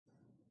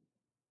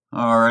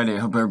Alrighty, I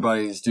hope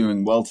everybody's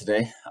doing well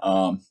today.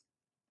 I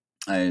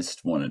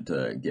just wanted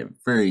to give a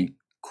very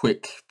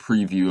quick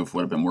preview of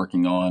what I've been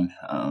working on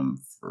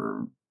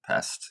for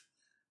past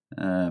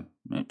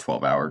maybe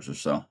 12 hours or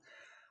so.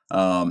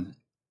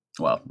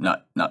 Well,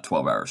 not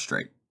 12 hours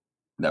straight.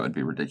 That would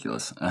be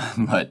ridiculous.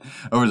 But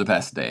over the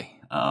past day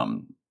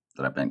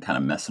that I've been kind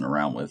of messing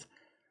around with,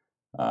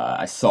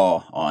 I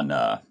saw on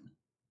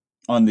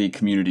the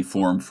community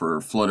forum for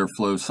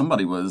FlutterFlow,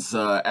 somebody was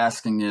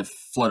asking if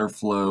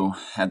FlutterFlow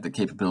had the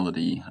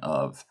capability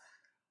of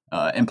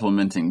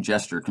implementing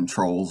gesture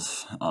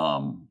controls,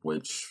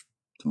 which,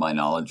 to my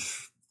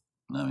knowledge,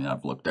 I mean,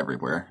 I've looked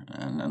everywhere,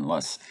 and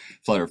unless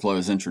FlutterFlow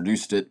has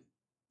introduced it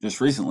just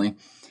recently,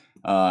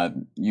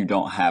 you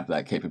don't have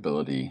that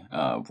capability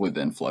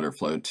within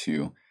FlutterFlow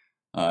to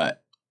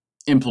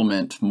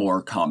implement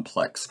more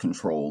complex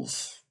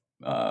controls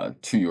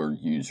to your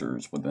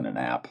users within an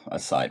app,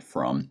 aside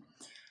from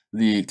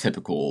the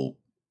typical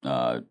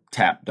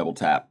tap, double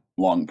tap,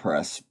 long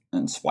press,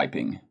 and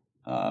swiping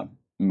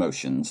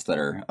motions that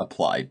are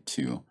applied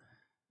to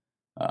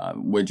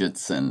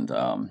widgets and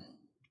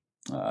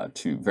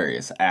to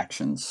various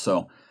actions.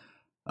 So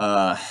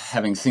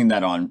having seen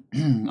that on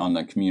on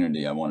the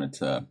community, I wanted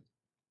to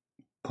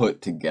put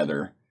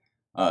together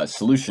a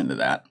solution to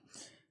that.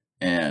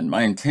 And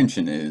my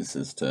intention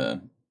is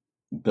to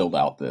build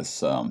out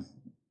this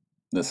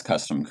this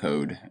custom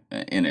code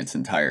in its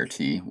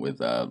entirety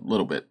with a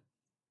little bit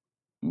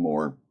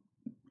more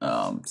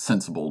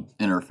sensible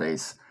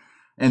interface,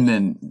 and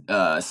then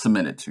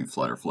submit it to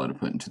FlutterFlow to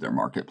put into their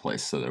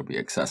marketplace so that it'll be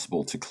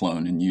accessible to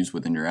clone and use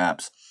within your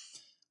apps.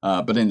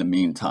 But in the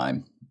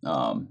meantime,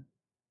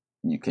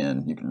 you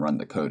can run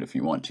the code if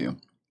you want to.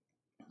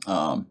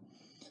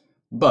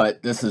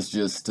 But this is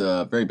just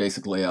a very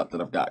basic layout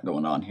that I've got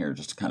going on here,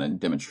 just to kind of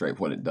demonstrate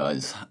what it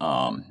does.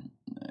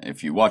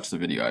 If you watched the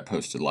video I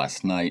posted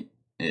last night,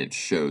 it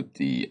showed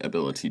the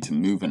ability to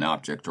move an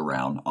object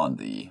around on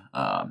the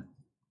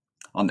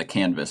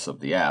canvas of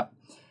the app,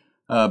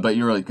 but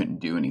you really couldn't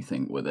do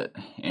anything with it.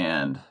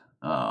 And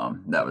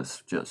that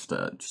was just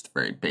a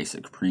very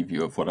basic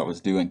preview of what I was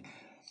doing.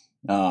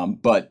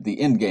 But the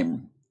end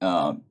game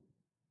that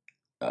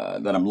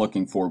I'm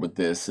looking for with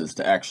this is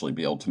to actually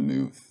be able to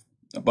move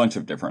a bunch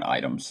of different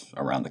items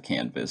around the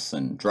canvas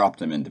and drop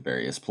them into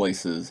various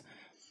places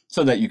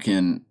so that you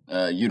can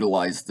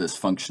utilize this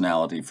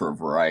functionality for a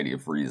variety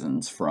of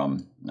reasons,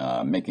 from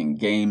making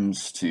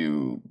games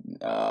to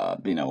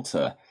being able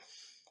to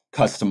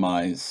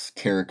customize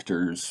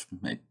characters,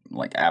 make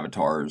like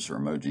avatars or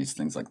emojis,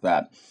 things like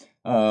that,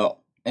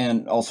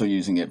 and also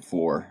using it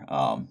for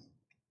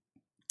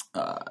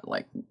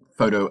like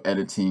photo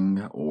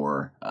editing,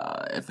 or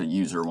if a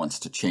user wants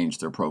to change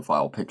their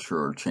profile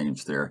picture or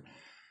change their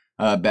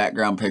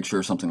background picture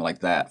or something like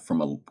that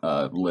from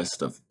a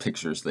list of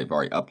pictures they've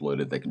already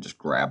uploaded, they can just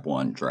grab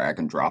one, drag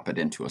and drop it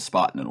into a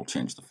spot, and it'll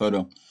change the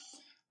photo.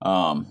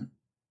 And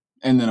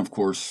then, of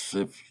course,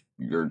 if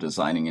you're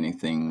designing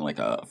anything like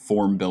a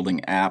form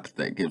building app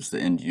that gives the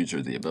end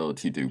user the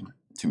ability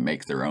to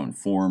make their own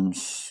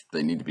forms,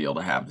 they need to be able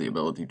to have the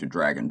ability to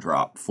drag and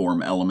drop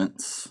form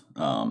elements.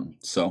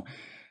 So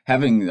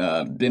having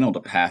been able to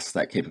pass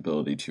that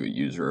capability to a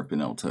user,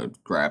 been able to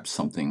grab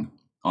something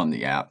on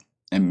the app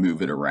and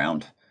move it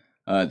around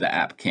the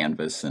app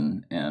canvas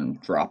and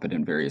drop it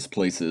in various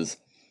places,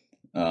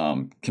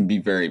 can be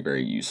very,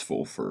 very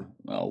useful for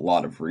a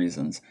lot of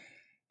reasons.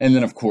 And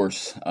then, of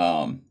course,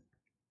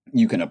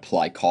 you can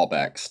apply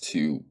callbacks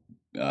to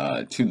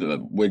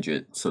the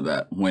widget so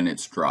that when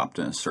it's dropped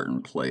in a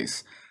certain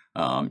place,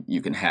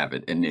 you can have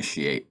it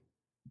initiate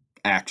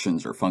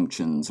actions or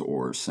functions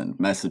or send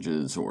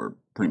messages or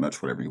pretty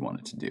much whatever you want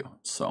it to do.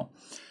 So,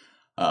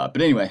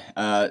 but anyway,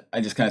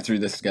 I just kind of threw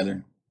this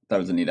together. That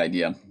was a neat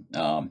idea.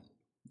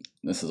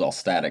 This is all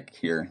static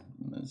here.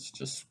 It's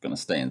just going to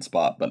stay in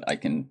spot, but I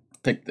can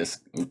pick this.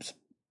 Oops.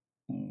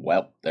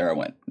 Well, there I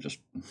went. Just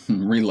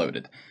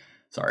reloaded.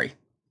 Sorry.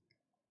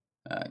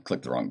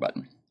 Clicked the wrong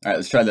button. All right,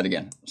 let's try that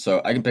again. So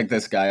I can pick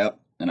this guy up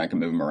and I can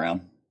move him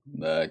around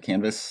the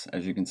canvas,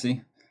 as you can see.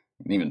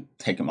 You can even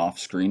take him off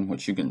screen,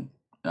 which you can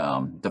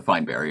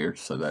define barriers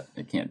so that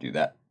it can't do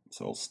that.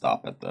 So it'll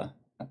stop at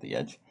the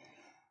edge.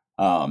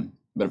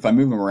 But if I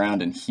move him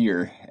around in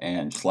here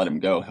and just let him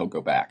go, he'll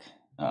go back.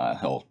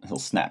 He'll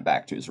snap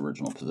back to his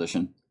original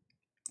position.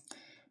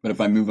 But if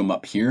I move him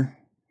up here,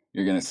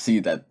 you're going to see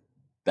that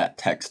that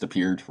text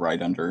appeared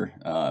right under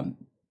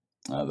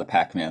the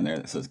Pac-Man there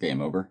that says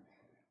game over,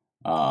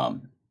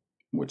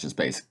 which is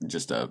basically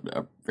just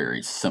a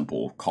very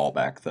simple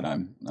callback that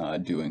I'm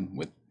doing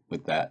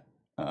with that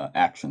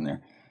action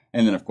there.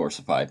 And then, of course,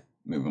 if I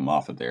move him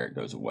off of there, it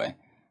goes away.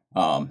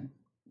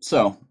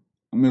 So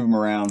move him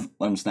around,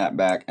 let him snap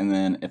back, and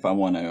then if I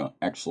want to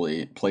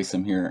actually place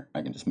him here,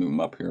 I can just move him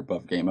up here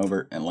above game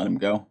over and let him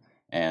go,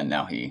 and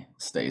now he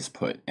stays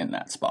put in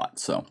that spot.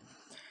 So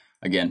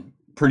again,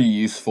 pretty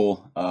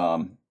useful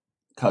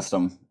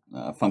custom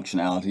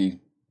functionality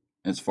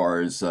as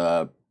far as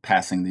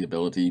passing the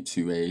ability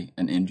to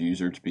an end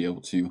user to be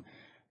able to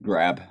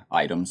grab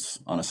items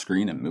on a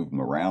screen and move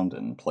them around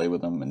and play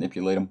with them,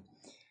 manipulate them.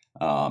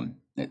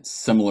 It's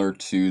similar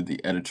to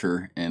the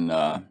editor in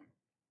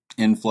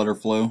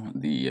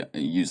FlutterFlow,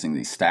 using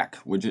the stack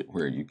widget,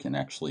 where you can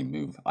actually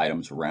move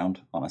items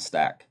around on a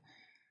stack.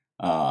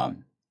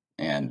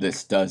 And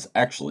this does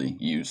actually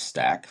use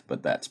stack,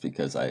 but that's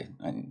because I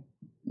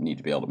need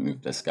to be able to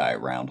move this guy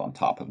around on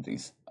top of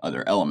these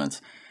other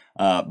elements.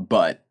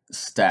 But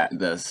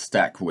the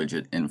stack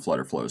widget in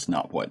FlutterFlow is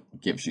not what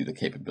gives you the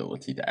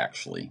capability to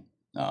actually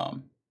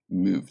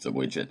move the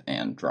widget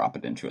and drop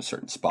it into a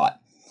certain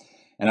spot.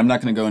 And I'm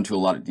not going to go into a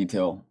lot of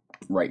detail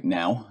right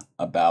now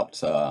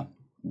about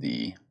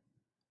the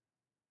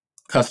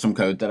custom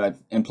code that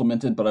I've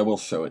implemented, but I will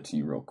show it to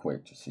you real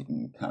quick just so you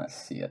can kind of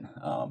see it.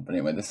 But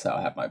anyway, this is how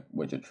I have my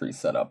widget tree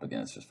set up.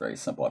 Again, it's just very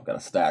simple. I've got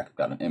a stack, I've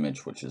got an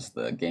image, which is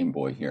the Game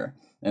Boy here,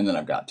 and then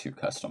I've got two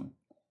custom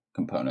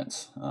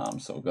components.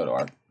 So we'll go to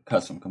our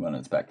custom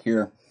components back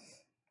here,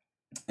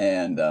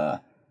 and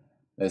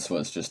this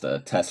was just a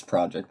test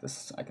project.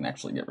 I can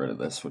actually get rid of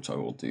this, which I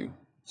will do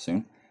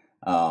soon.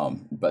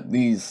 But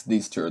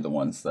these two are the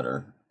ones that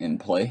are in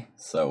play.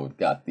 So we've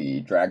got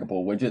the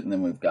draggable widget, and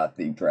then we've got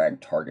the drag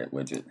target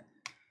widget.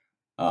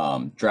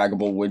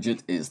 Draggable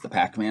widget is the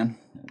Pac-Man.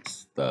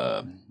 It's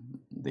the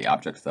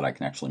object that I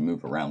can actually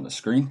move around the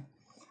screen.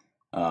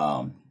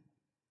 In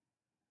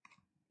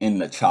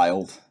the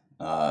child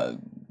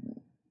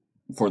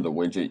for the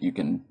widget, you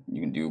can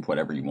do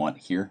whatever you want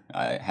here.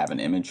 I have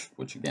an image,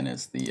 which again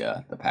is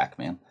the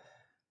Pac-Man.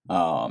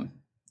 But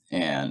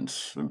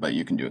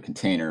you can do a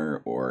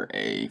container or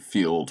a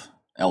field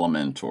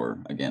element, or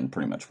again,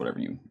 pretty much whatever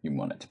you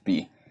want it to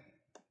be.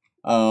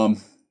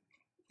 And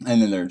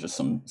then there are just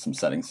some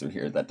settings through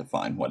here that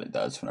define what it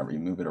does whenever you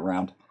move it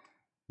around.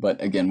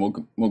 But again,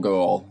 we'll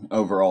go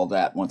over all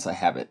that once I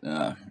have it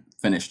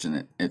finished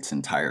in its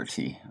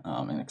entirety,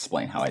 and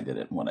explain how I did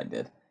it and what I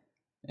did,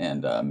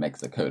 and make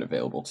the code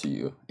available to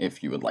you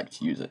if you would like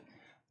to use it.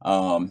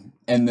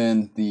 And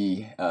then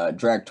the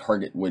drag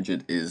target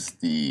widget is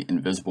the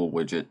invisible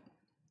widget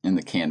in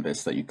the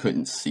canvas that you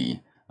couldn't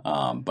see,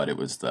 but it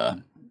was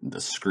the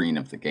screen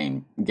of the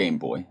Game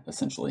Boy,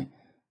 essentially,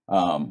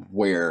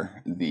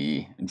 where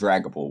the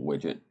draggable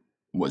widget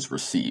was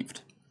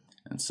received.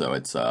 And so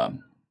it's a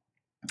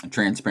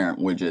transparent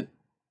widget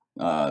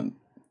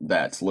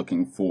that's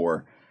looking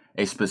for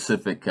a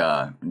specific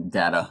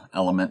data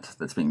element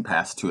that's being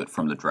passed to it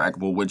from the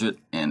draggable widget,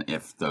 and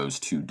if those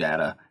two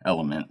data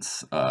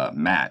elements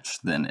match,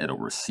 then it'll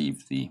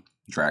receive the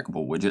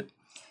draggable widget.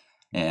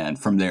 And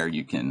from there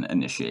you can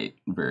initiate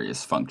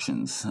various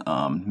functions,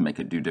 make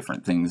it do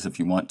different things if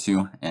you want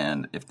to,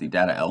 and if the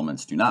data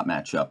elements do not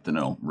match up, then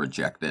it'll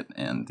reject it,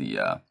 and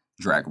the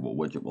draggable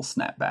widget will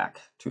snap back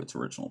to its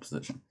original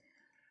position.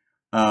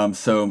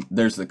 So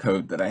there's the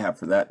code that I have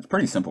for that. It's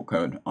pretty simple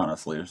code,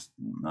 honestly. There's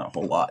not a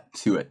whole lot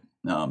to it,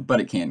 but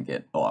it can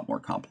get a lot more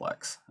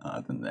complex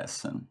than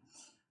this. And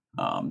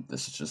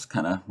this is just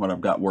kind of what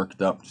I've got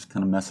worked up, just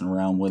kind of messing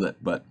around with it.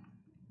 But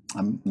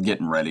I'm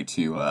getting ready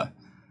to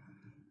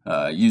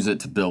use it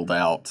to build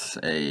out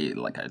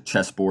like a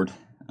chessboard,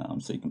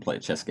 so you can play a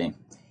chess game.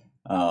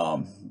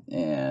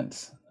 And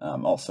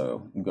I'm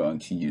also going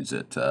to use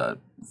it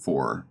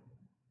for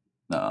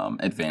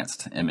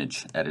advanced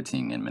image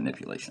editing and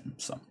manipulation.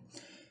 So,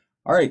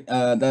 all right,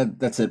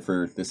 that's it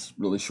for this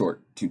really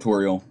short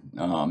tutorial.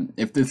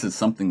 If this is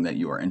something that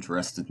you are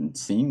interested in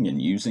seeing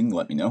and using,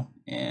 let me know,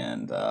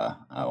 and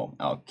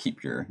I'll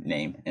keep your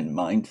name in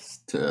mind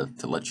to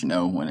let you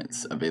know when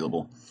it's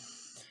available.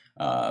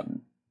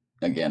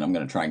 Again, I'm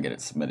going to try and get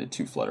it submitted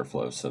to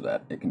FlutterFlow so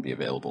that it can be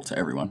available to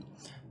everyone.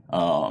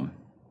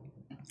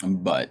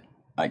 But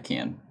I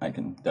can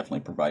definitely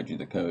provide you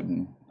the code,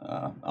 and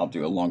I'll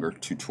do a longer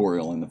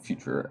tutorial in the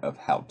future of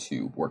how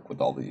to work with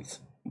all these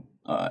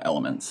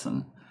elements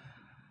and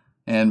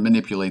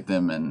manipulate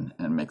them and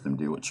make them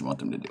do what you want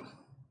them to do.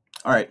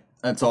 All right,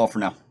 that's all for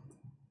now.